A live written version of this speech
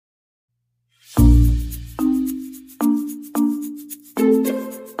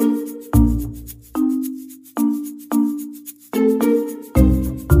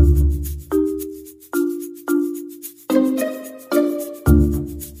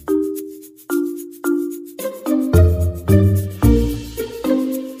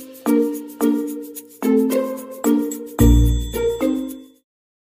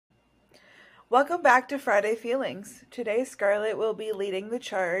Welcome back to Friday Feelings. Today, Scarlett will be leading the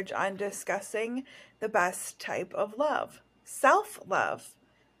charge on discussing the best type of love, self-love,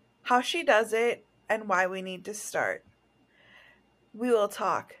 how she does it, and why we need to start. We will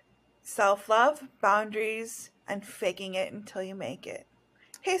talk self-love, boundaries, and faking it until you make it.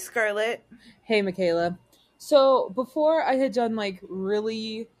 Hey, Scarlett. Hey, Michaela. So before I had done like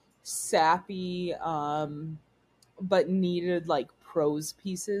really sappy, but needed like prose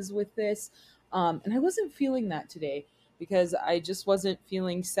pieces with this, and I wasn't feeling that today because I just wasn't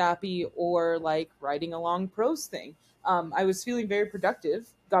feeling sappy or like writing a long prose thing. I was feeling very productive,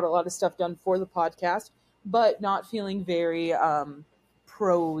 got a lot of stuff done for the podcast, but not feeling very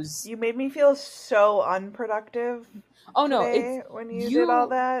prose. You made me feel so unproductive Oh no, it's today when you did all you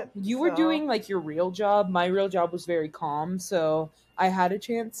that. you were doing like your real job. My real job was very calm, so I had a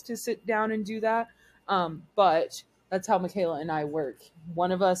chance to sit down and do that. But that's how Michaela and I work.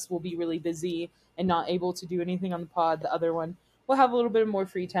 One of us will be really busy and not able to do anything on the pod. The other one will have a little bit more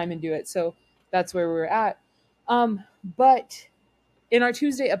free time and do it. So that's where we're at. But in our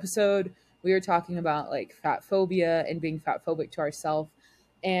Tuesday episode, we were talking about like fat phobia and being fat phobic to ourselves.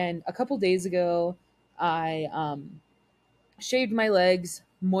 And a couple days ago, I shaved my legs,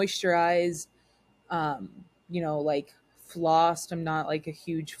 moisturized, like flossed. I'm not like a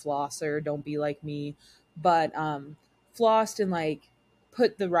huge flosser. Don't be like me. But flossed and like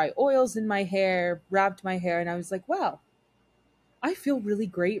put the right oils in my hair, wrapped my hair, and I was like, wow, I feel really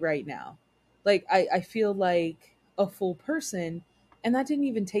great right now. Like I feel like a full person, and that didn't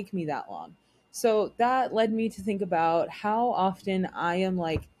even take me that long. So that led me to think about how often I am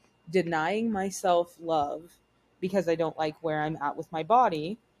like denying myself love because I don't like where I'm at with my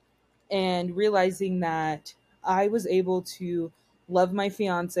body, and realizing that I was able to love my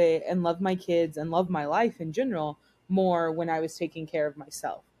fiance and love my kids and love my life in general more when I was taking care of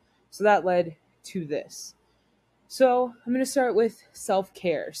myself. So that led to this. So I'm going to start with self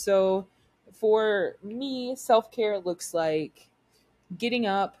care. So for me, self care looks like getting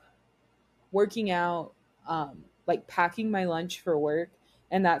up, working out, like packing my lunch for work.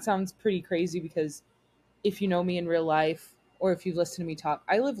 And that sounds pretty crazy because if you know me in real life or if you've listened to me talk,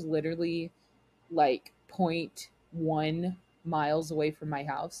 I live literally like point 0.1 miles away from my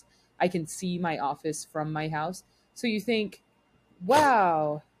house. I can see my office from my house. So you think,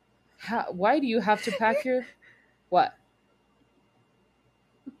 wow, why do you have to pack your what?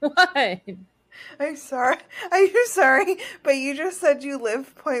 What? I'm sorry. I'm sorry, but you just said you live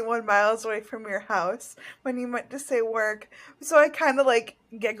zero point 0.1 miles away from your house when you meant to say work. So I kind of like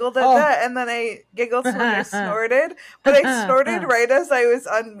giggled at Oh. that, and then I giggled when I snorted. But I snorted right as I was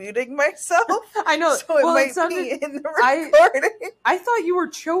unmuting myself. I know. So it Well, might be in the recording. I thought you were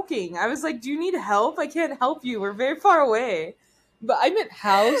choking. I was like, do you need help? I can't help you. We're very far away. But I meant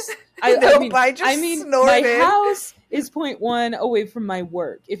house. I mean, snorted. My house is 0.1 away from my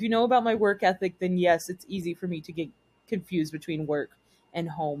work. If you know about my work ethic, then yes, it's easy for me to get confused between work and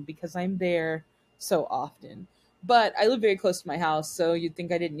home because I'm there so often. But I live very close to my house, so you'd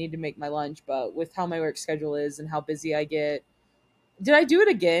think I didn't need to make my lunch. But with how my work schedule is and how busy I get, did I do it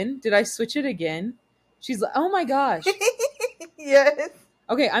again? Did I switch it again? She's like, oh my gosh. Yes.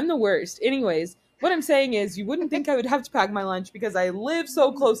 Okay, I'm the worst. Anyways, what I'm saying is you wouldn't think I would have to pack my lunch because I live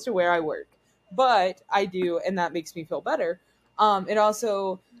so close to where I work. But I do, and that makes me feel better. It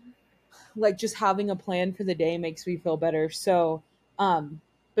also, like, just having a plan for the day makes me feel better. So,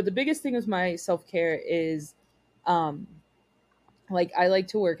 but the biggest thing with my self-care is, like, I like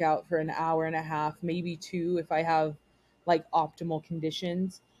to work out for an hour and a half, maybe 2 if I have, like, optimal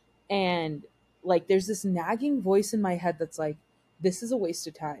conditions. And, like, there's this nagging voice in my head that's like, this is a waste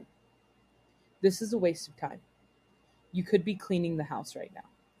of time. This is a waste of time. You could be cleaning the house right now.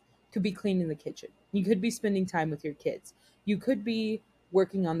 You could be cleaning the kitchen. You could be spending time with your kids. You could be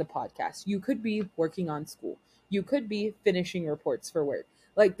working on the podcast. You could be working on school. You could be finishing reports for work.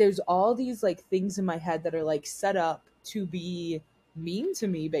 Like there's all these like things in my head that are like set up to be mean to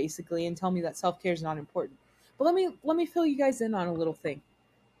me basically and tell me that self-care is not important. But let me fill you guys in on a little thing.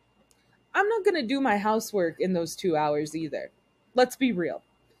 I'm not going to do my housework in those 2 hours either. Let's be real.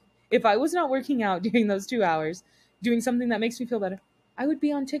 If I was not working out during those 2 hours, doing something that makes me feel better, I would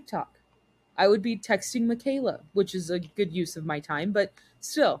be on TikTok. I would be texting Michaela, which is a good use of my time, but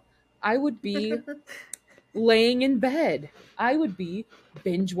still, I would be laying in bed. I would be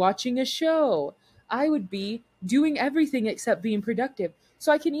binge watching a show. I would be doing everything except being productive.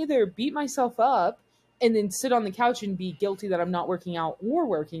 So I can either beat myself up and then sit on the couch and be guilty that I'm not working out or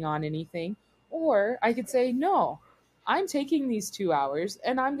working on anything, or I could say, no, I'm taking these 2 hours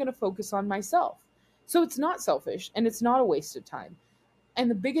and I'm going to focus on myself. So it's not selfish and it's not a waste of time. And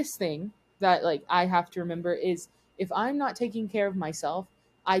the biggest thing that like I have to remember is if I'm not taking care of myself,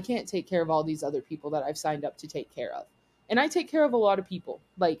 I can't take care of all these other people that I've signed up to take care of. And I take care of a lot of people,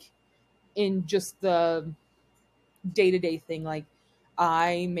 like in just the day-to-day thing. Like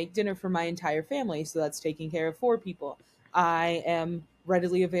I make dinner for my entire family, so that's taking care of 4 people. I am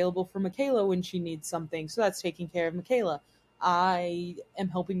readily available for Michaela when she needs something, so that's taking care of Michaela. I am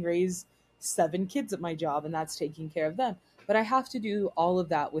helping raise 7 kids at my job, and that's taking care of them. But I have to do all of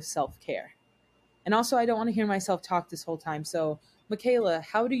that with self-care. And also, I don't want to hear myself talk this whole time. So Michaela,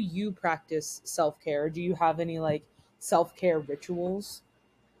 how do you practice self-care? Do you have any like self-care rituals?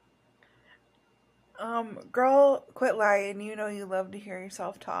 Girl, quit lying. You know you love to hear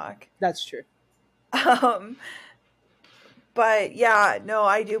yourself talk. That's true. Um, but yeah, no,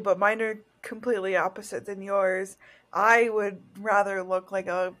 I do, but mine are completely opposite than yours. I would rather look like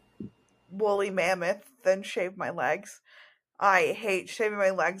a woolly mammoth than shave my legs. I hate shaving my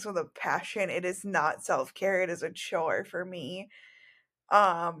legs with a passion. It is not self-care, it is a chore for me.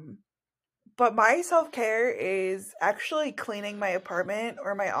 Um, but my self-care is actually cleaning my apartment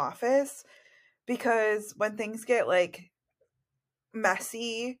or my office because when things get like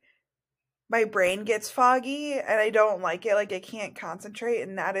messy, my brain gets foggy and I don't like it. Like I can't concentrate,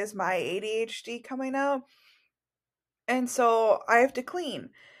 and that is my ADHD coming out. And so I have to clean.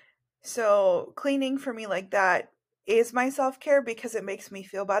 So cleaning for me like that is my self-care because it makes me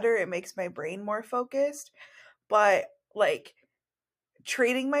feel better. It makes my brain more focused. But like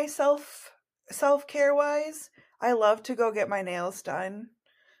treating myself self-care wise, I love to go get my nails done.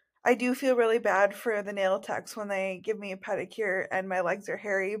 I do feel really bad for the nail techs when they give me a pedicure and my legs are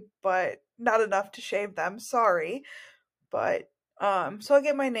hairy, but not enough to shave them. Sorry. But so I'll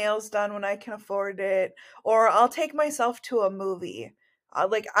get my nails done when I can afford it, or I'll take myself to a movie.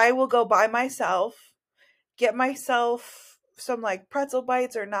 Like I will go by myself, get myself some like pretzel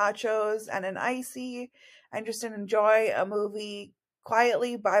bites or nachos and an icy, and just enjoy a movie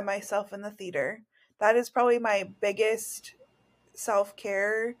quietly by myself in the theater. That is probably my biggest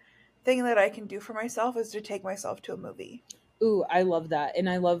self-care thing that I can do for myself is to take myself to a movie. Ooh, I love that. And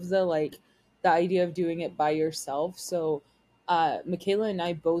I love the like the idea of doing it by yourself. So Michaela and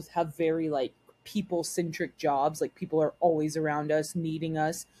I both have very like people centric jobs. Like people are always around us, needing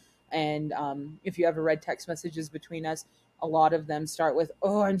us. And if you ever read text messages between us, a lot of them start with,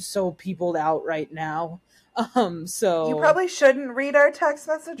 "Oh, I'm so peopled out right now." You So probably shouldn't read our text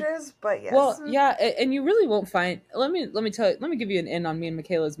messages, but yes. well, yeah, and you really won't find. Let me give you an in on me and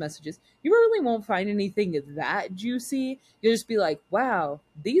Michaela's messages. You really won't find anything that juicy. You'll just be like, "Wow,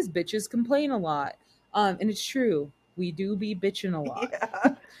 these bitches complain a lot," and it's true. We do be bitching a lot.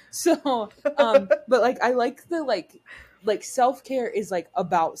 Yeah. So, but like I like the like self care is like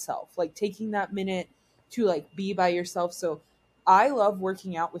about self, like taking that minute to like be by yourself. So, I love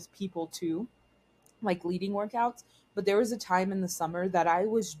working out with people too, like leading workouts. But there was a time in the summer that I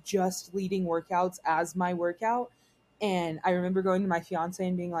was just leading workouts as my workout. And I remember going to my fiance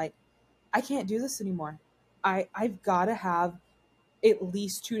and being like, I can't do this anymore. I've got to have at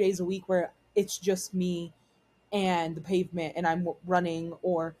least 2 days a week where it's just me and the pavement and I'm running,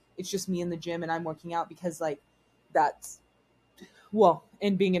 or it's just me in the gym and I'm working out, because like that's, well,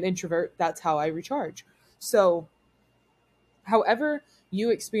 and being an introvert, that's how I recharge. So however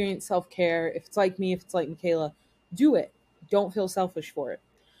you experience self-care, if it's like me, if it's like Michaela, do it. Don't feel selfish for it.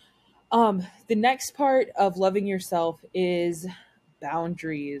 The next part of loving yourself is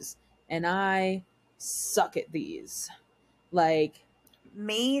boundaries, and I suck at these. Like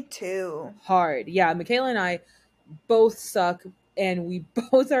Me too. hard. Yeah, Michaela and I both suck, and we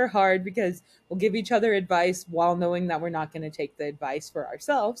both are hard because we'll give each other advice while knowing that we're not going to take the advice for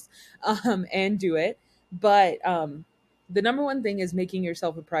ourselves and do it. But the number one thing is making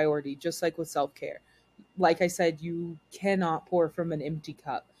yourself a priority, just like with self care. Like I said, you cannot pour from an empty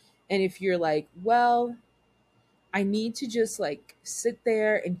cup. And if you're like, well, I need to just like sit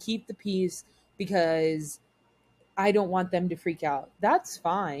there and keep the peace because I don't want them to freak out. That's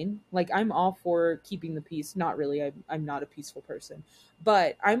fine. Like I'm all for keeping the peace. Not really. I'm not a peaceful person,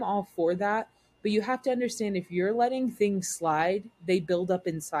 but I'm all for that. But you have to understand, if you're letting things slide, they build up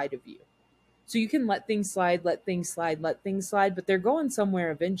inside of you. So you can let things slide, let things slide, let things slide, but they're going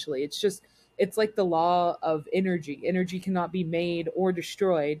somewhere eventually. It's just, it's like the law of energy. Energy cannot be made or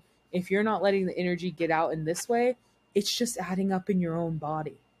destroyed. If you're not letting the energy get out in this way, it's just adding up in your own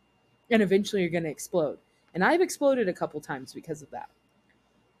body. And eventually you're going to explode. And I've exploded a couple times because of that.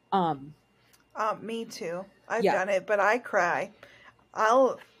 Um, Me too. I've yeah, done it, but I cry.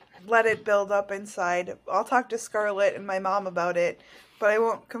 I'll let it build up inside. I'll talk to Scarlett and my mom about it, but I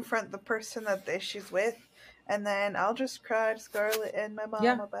won't confront the person that the issue's with. And then I'll just cry to Scarlett and my mom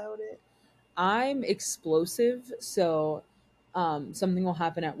yeah. about it. I'm explosive, so something will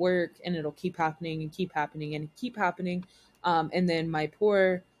happen at work and it'll keep happening and keep happening and keep happening. And then my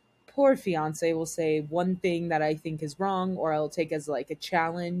poor fiance will say one thing that I think is wrong, or I'll take as like a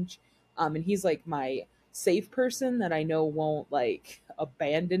challenge. And he's like my safe person that I know won't like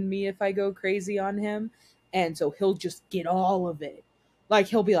abandon me if I go crazy on him. And so he'll just get all of it. Like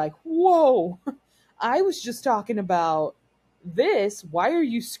he'll be like, "Whoa, I was just talking about this. Why are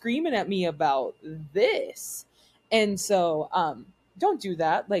you screaming at me about this?" And so don't do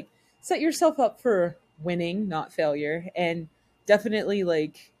that. Like set yourself up for winning, not failure, and definitely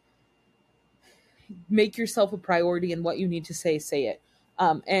like make yourself a priority in what you need to say it.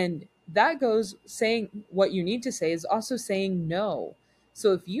 And that goes saying what you need to say is also saying no.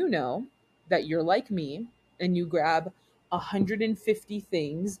 So if you know that you're like me and you grab 150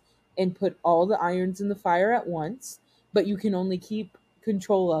 things and put all the irons in the fire at once, but you can only keep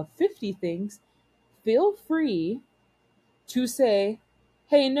control of 50 things, feel free to say,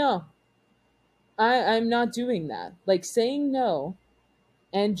 "Hey, no, I'm not doing that." Like saying no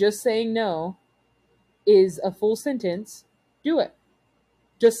and just saying no is a full sentence. Do it.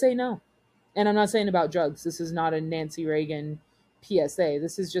 Just say no. And I'm not saying about drugs. This is not a Nancy Reagan PSA.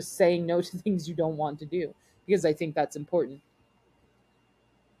 This is just saying no to things you don't want to do because I think that's important.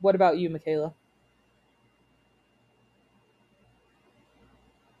 What about you, Michaela?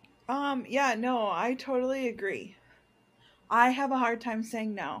 Yeah, no, I totally agree. I have a hard time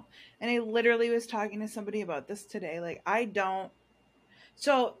saying no. And I literally was talking to somebody about this today. Like, I don't.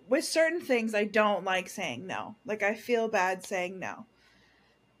 So, with certain things, I don't like saying no. Like, I feel bad saying no.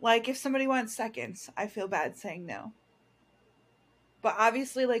 Like, if somebody wants seconds, I feel bad saying no. But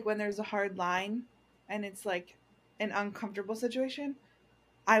obviously, like, when there's a hard line and it's like an uncomfortable situation,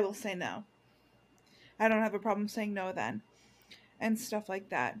 I will say no. I don't have a problem saying no then and stuff like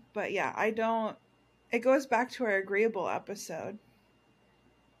that. But yeah, I don't. It goes back to our agreeable episode.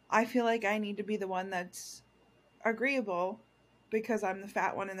 I feel like I need to be the one that's agreeable because I'm the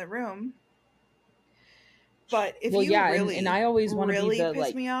fat one in the room. But if Well, you yeah, and really, I always want to be really the piss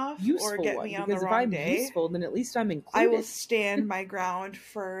like me off or useful get one me on the because if wrong I'm day, useful, then at least I'm I will included. stand my ground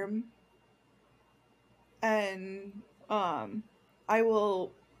firm and I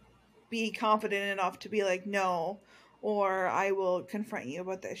will be confident enough to be like no, or I will confront you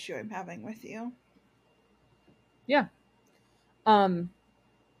about the issue I'm having with you. Yeah. Um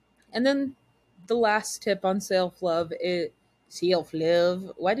and then the last tip on self-love is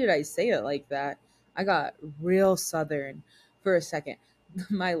self-love. Why did I say it like that? I got real southern for a second.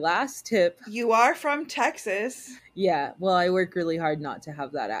 My last tip. You are from Texas. Yeah, well, I work really hard not to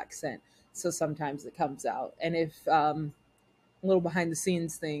have that accent, so sometimes it comes out. And if a little behind the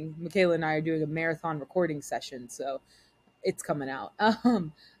scenes thing, Michaela and I are doing a marathon recording session, so it's coming out.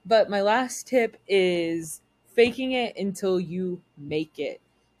 But my last tip is faking it until you make it.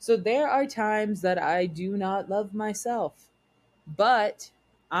 So there are times that I do not love myself, but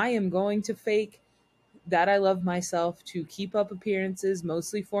I am going to fake that I love myself to keep up appearances,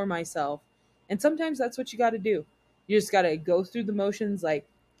 mostly for myself. And sometimes that's what you got to do. You just got to go through the motions like,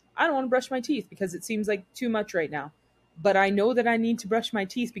 I don't want to brush my teeth because it seems like too much right now. But I know that I need to brush my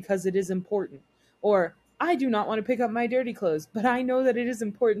teeth because it is important. Or I do not want to pick up my dirty clothes, but I know that it is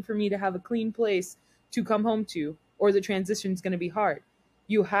important for me to have a clean place to come home to, or the transition is going to be hard.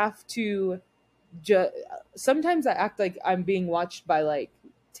 You have to just. Sometimes I act like I'm being watched by like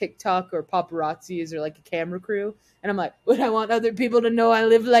TikTok or paparazzis or like a camera crew. And I'm like, would I want other people to know I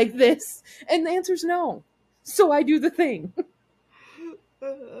live like this? And the answer is no. So I do the thing.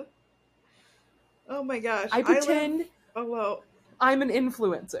 Oh my gosh. I I live pretend alone. I'm an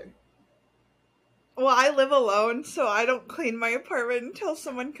influencer. Well, I live alone, so I don't clean my apartment until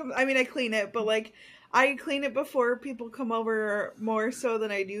someone comes. I mean, I clean it, but like, I clean it before people come over more so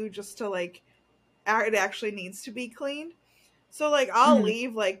than I do just to like, it actually needs to be cleaned. So like I'll Mhm.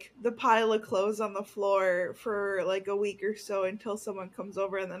 leave like the pile of clothes on the floor for like a week or so until someone comes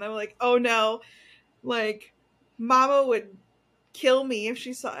over and then I'm like, "Oh no." Like mama would kill me if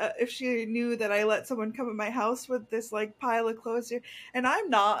she knew that I let someone come in my house with this like pile of clothes here. And I'm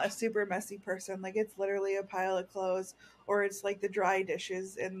not a super messy person. Like it's literally a pile of clothes or it's like the dry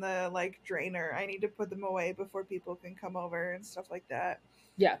dishes in the like drainer. I need to put them away before people can come over and stuff like that.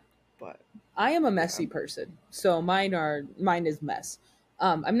 Yeah. But I am a yeah. messy person. So mine is mess.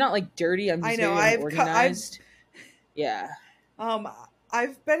 I'm not like dirty, I'm I just know very unorganized. Yeah. um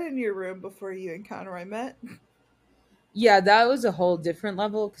I've been in your room before you and Connor I met. Yeah, that was a whole different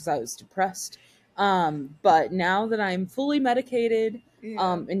level because I was depressed. But now that I'm fully medicated,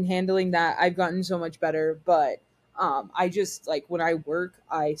 Yeah. in handling that, I've gotten so much better. But I just like when I work,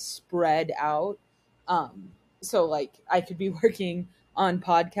 I spread out. Um, so like I could be working on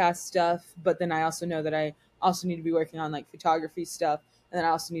podcast stuff, but then I also know that I also need to be working on like photography stuff, and then I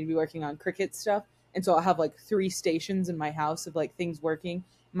also need to be working on Cricut stuff. And so I'll have like three stations in my house of like things working.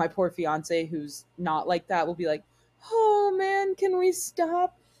 My poor fiance, who's not like that, will be like, "Oh man, can we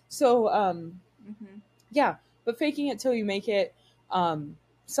stop?" So Mm-hmm. yeah, but faking it till you make it.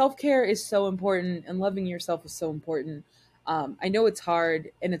 Self care is so important, and loving yourself is so important. I know it's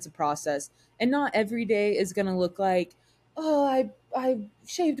hard and it's a process, and not every day is gonna look like, oh, I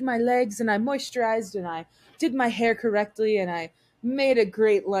shaved my legs and I moisturized and I did my hair correctly and I made a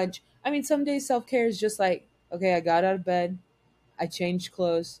great lunch. I mean, some days self care is just like, okay, I got out of bed, I changed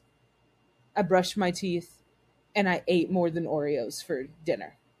clothes, I brushed my teeth, and I ate more than Oreos for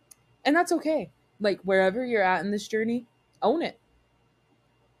dinner, and that's okay. Like wherever you're at in this journey, own it,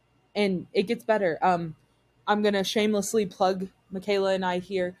 and it gets better. I'm gonna shamelessly plug Michaela and I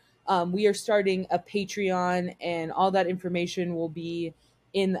here. We are starting a Patreon, and all that information will be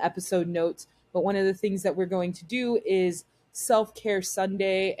in the episode notes. But one of the things that we're going to do is Self Care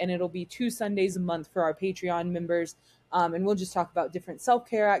Sunday, and it'll be 2 Sundays a month for our Patreon members. And we'll just talk about different self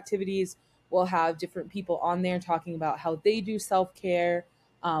care activities. We'll have different people on there talking about how they do self care.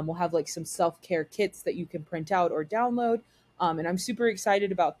 We'll have like some self care kits that you can print out or download. And I'm super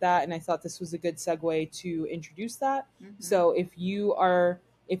excited about that. And I thought this was a good segue to introduce that. Mm-hmm. So if you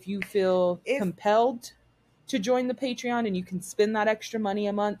feel If compelled to join the Patreon and you can spend that extra money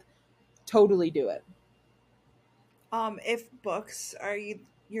a month, totally do it. if books are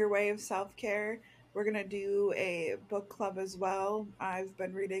your way of self-care, we're going to do a book club as well. I've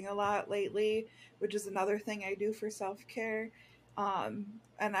been reading a lot lately, which is another thing I do for self-care.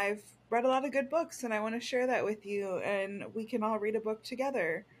 And I've read a lot of good books and I want to share that with you and we can all read a book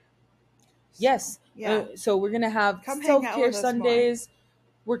together. So, Yes. yeah. So we're going to have Come hang self out care with us more. Sundays.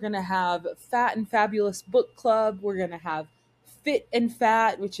 We're going to have Fat and Fabulous Book Club. We're going to have Fit and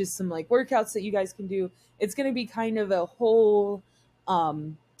Fat, which is some like workouts that you guys can do. It's going to be kind of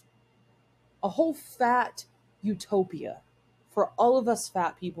um, a whole fat utopia for all of us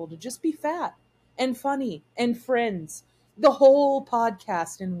fat people to just be fat and funny and friends. The whole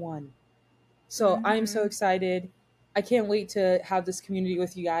podcast in one. So I'm so Mhm. excited. I can't wait to have this community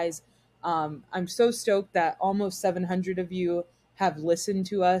with you guys. I'm so stoked that almost 700 of you have listened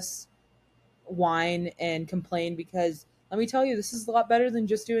to us whine and complain, because let me tell you, this is a lot better than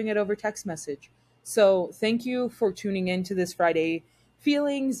just doing it over text message. So thank you for tuning in to this Friday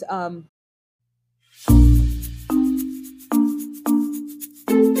Feelings.